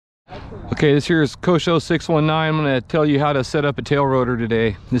Okay, this here is Kosho 619. I'm going to tell you how to set up a tail rotor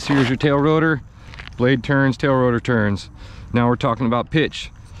today. This here is your tail rotor. Blade turns, tail rotor turns. Now we're talking about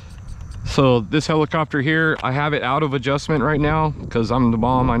pitch. So this helicopter here, I have it out of adjustment right now because I'm the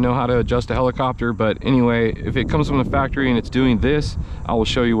bomb. I know how to adjust a helicopter. But anyway, if it comes from the factory and it's doing this, I will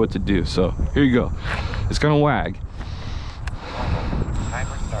show you what to do. So here you go. It's going to wag.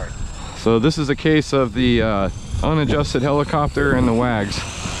 Timer start. So this is a case of the unadjusted helicopter and the wags.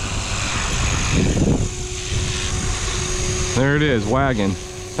 There it is, wagging.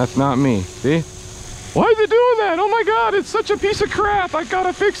 That's not me. See? Why is it doing that? Oh my God, it's such a piece of crap. I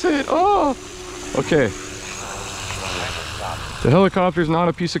gotta fix it. Oh. Okay. The helicopter's not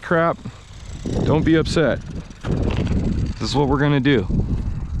a piece of crap. Don't be upset. This is what we're gonna do.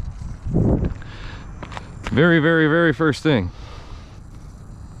 Very, very, very first thing.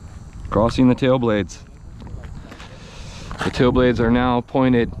 Crossing the tail blades. The tail blades are now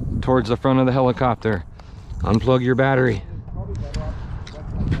pointed towards the front of the helicopter. Unplug your battery.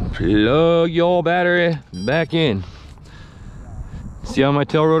 Plug your battery back in. See how my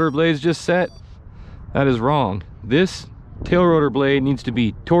tail rotor blade's just set? That is wrong. This tail rotor blade needs to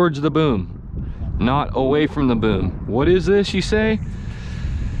be towards the boom, not away from the boom. What is this, you say?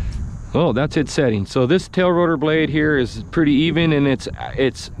 Oh, that's its setting. So this tail rotor blade here is pretty even, and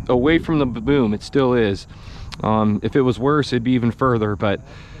it's away from the boom. It still is. If it was worse, it'd be even further. But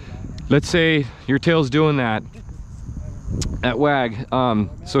let's say your tail's doing that at wag.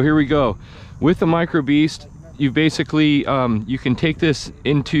 So here we go. With the Micro Beast, you basically you can take this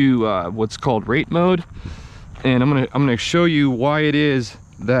into what's called rate mode, and I'm gonna show you why it is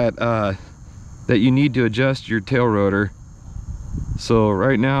that that you need to adjust your tail rotor. So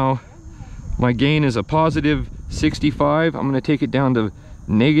right now my gain is a positive 65. I'm gonna take it down to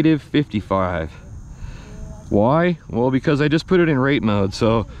negative 55. Why? Well, because I just put it in rate mode.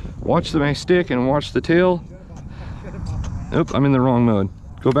 So watch my stick and watch the tail. Oop, I'm in the wrong mode.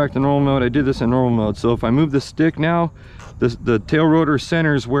 Go back to normal mode. I did this in normal mode. So if I move the stick now, the tail rotor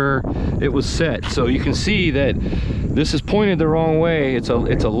centers where it was set. So you can see that this is pointed the wrong way. It's a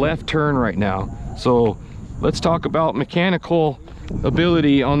left turn right now. So let's talk about mechanical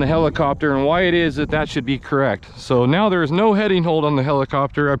ability on the helicopter and why it is that that should be correct. So now there's no heading hold on the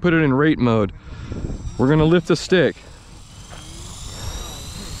helicopter. I put it in rate mode. We're gonna lift the stick.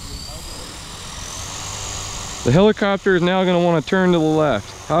 The helicopter is now going to want to turn to the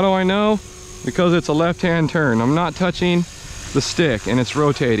left. How do I know? Because it's a left-hand turn. I'm not touching the stick and it's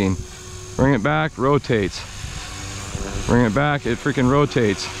rotating. Bring it back, rotates. Bring it back, it freaking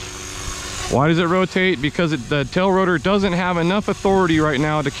rotates. Why does it rotate? Because the tail rotor doesn't have enough authority right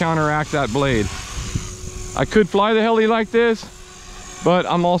now to counteract that blade. I could fly the heli like this, but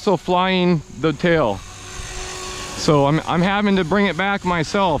I'm also flying the tail. So I'm having to bring it back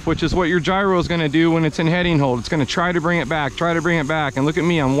myself, which is what your gyro is going to do when it's in heading hold. It's going to try to bring it back, and look at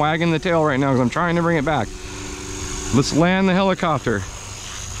me, I'm wagging the tail right now because I'm trying to bring it back. Let's land the helicopter.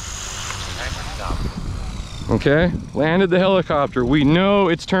 Okay, landed the helicopter. We know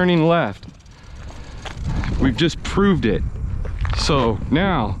it's turning left. We've just proved it. So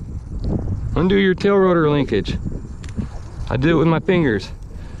now, undo your tail rotor linkage. I did it with my fingers.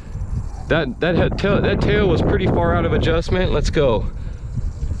 That tail was pretty far out of adjustment. Let's go.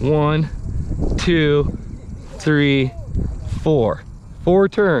 1, 2, 3, 4. 4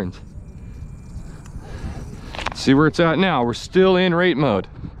 turns. See where it's at now. We're still in rate mode.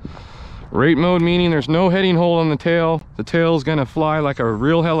 Rate mode meaning there's no heading hold on the tail. The tail's gonna fly like a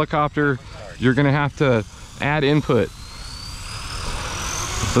real helicopter. You're gonna have to add input.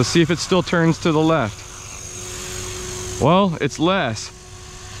 Let's see if it still turns to the left. Well, it's less,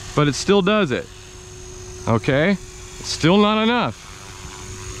 but it still does it. Okay, it's still not enough.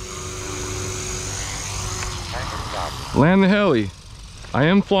 Land the heli. I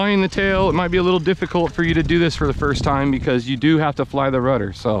am flying the tail. It might be a little difficult for you to do this for the first time because you do have to fly the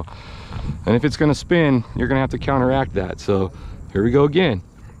rudder. So, and if it's gonna spin, you're gonna have to counteract that. So here we go again.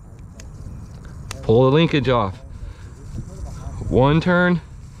 Pull the linkage off. 1 turn,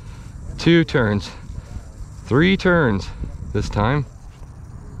 2 turns, 3 turns this time.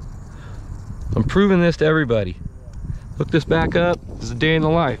 I'm proving this to everybody. Hook this back up. This is a day in the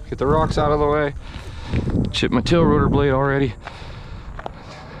life. Get the rocks out of the way. Chip my tail rotor blade already.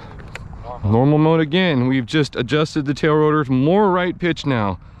 Normal mode again. We've just adjusted the tail rotor to more right pitch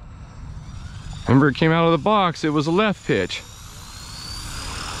now. Remember, it came out of the box, it was a left pitch.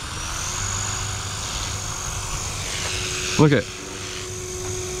 Look at,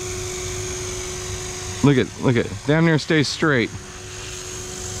 look at, damn near stays straight.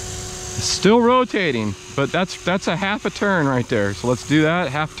 It's still rotating, but that's a half a turn right there. So let's do that,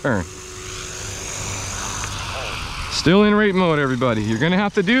 half turn. Still in rate mode, everybody. You're gonna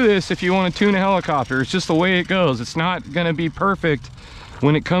have to do this if you want to tune a helicopter. It's just the way it goes. It's not gonna be perfect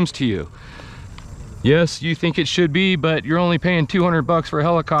when it comes to you. Yes, you think it should be, but you're only paying 200 bucks for a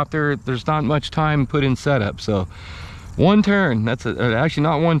helicopter. There's not much time put in setup. So one turn, that's actually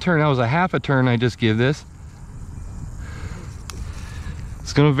not one turn, that was a half a turn I just give this.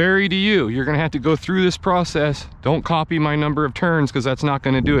 It's gonna vary to you. You're gonna have to go through this process. Don't copy my number of turns because that's not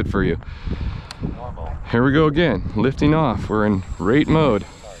gonna do it for you. Here we go again, lifting off. We're in rate mode.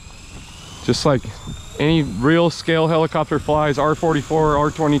 Just like any real scale helicopter flies, R44,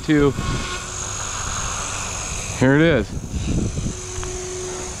 R22. Here it is.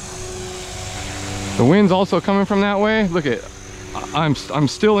 The wind's also coming from that way. Look at, I'm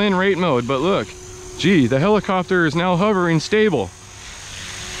still in rate mode, but look, gee, the helicopter is now hovering stable.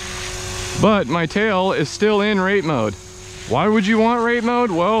 But my tail is still in rate mode. Why would you want rate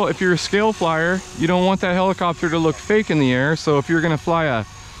mode? Well, if you're a scale flyer, you don't want that helicopter to look fake in the air. So if you're gonna fly a,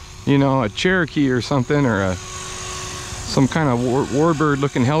 you know, a Cherokee or something, or some kind of warbird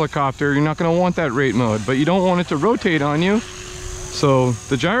looking helicopter, you're not gonna want that rate mode, but you don't want it to rotate on you. So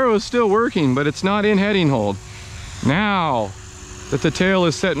the gyro is still working, but it's not in heading hold. Now that the tail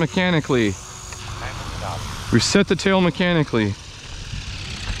is set mechanically, we set the tail mechanically.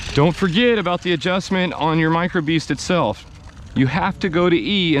 Don't forget about the adjustment on your Micro Beast itself. You have to go to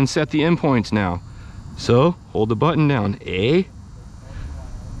E and set the endpoints now. So hold the button down, A.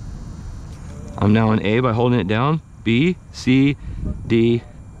 I'm now in A by holding it down. B, C, D,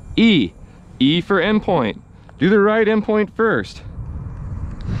 E. E for endpoint. Do the right endpoint first.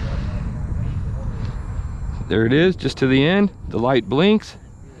 There it is, just to the end. The light blinks,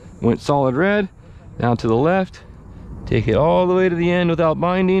 went solid red. Now to the left. Take it all the way to the end without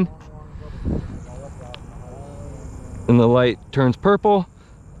binding. And the light turns purple.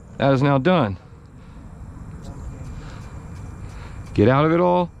 That is now done. Get out of it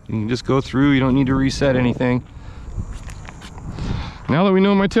all. You can just go through. You don't need to reset anything. Now that we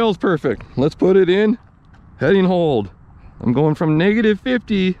know my tail's perfect, let's put it in heading hold. I'm going from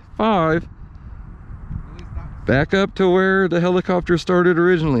 -55 back up to where the helicopter started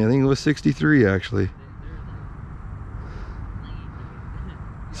originally. I think it was 63 actually.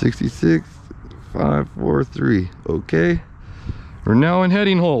 66, 5, 4, 3. Okay. We're now in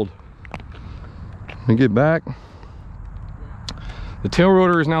heading hold. Let me get back. The tail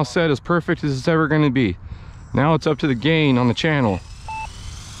rotor is now set as perfect as it's ever going to be. Now it's up to the gain on the channel.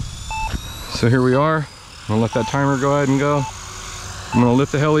 So here we are. I'm gonna let that timer go ahead and go. I'm gonna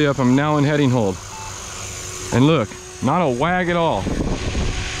lift the heli up. I'm now in heading hold. And look, not a wag at all.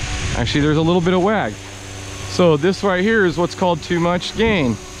 Actually, there's a little bit of wag. So this right here is what's called too much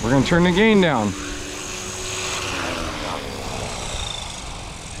gain. We're gonna turn the gain down.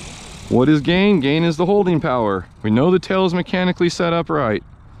 What is gain? Gain is the holding power. We know the tail is mechanically set up right.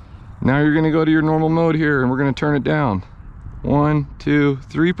 Now you're gonna go to your normal mode here and we're gonna turn it down. 1, 2,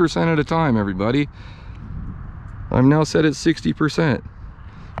 3% at a time, everybody. I'm now set at 60%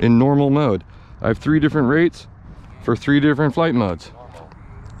 in normal mode. I have 3 different rates for 3 different flight modes.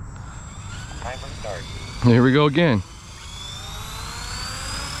 Here we go again.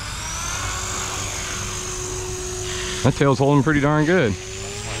 That tail's holding pretty darn good.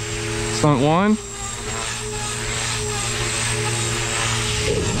 Stunt 1.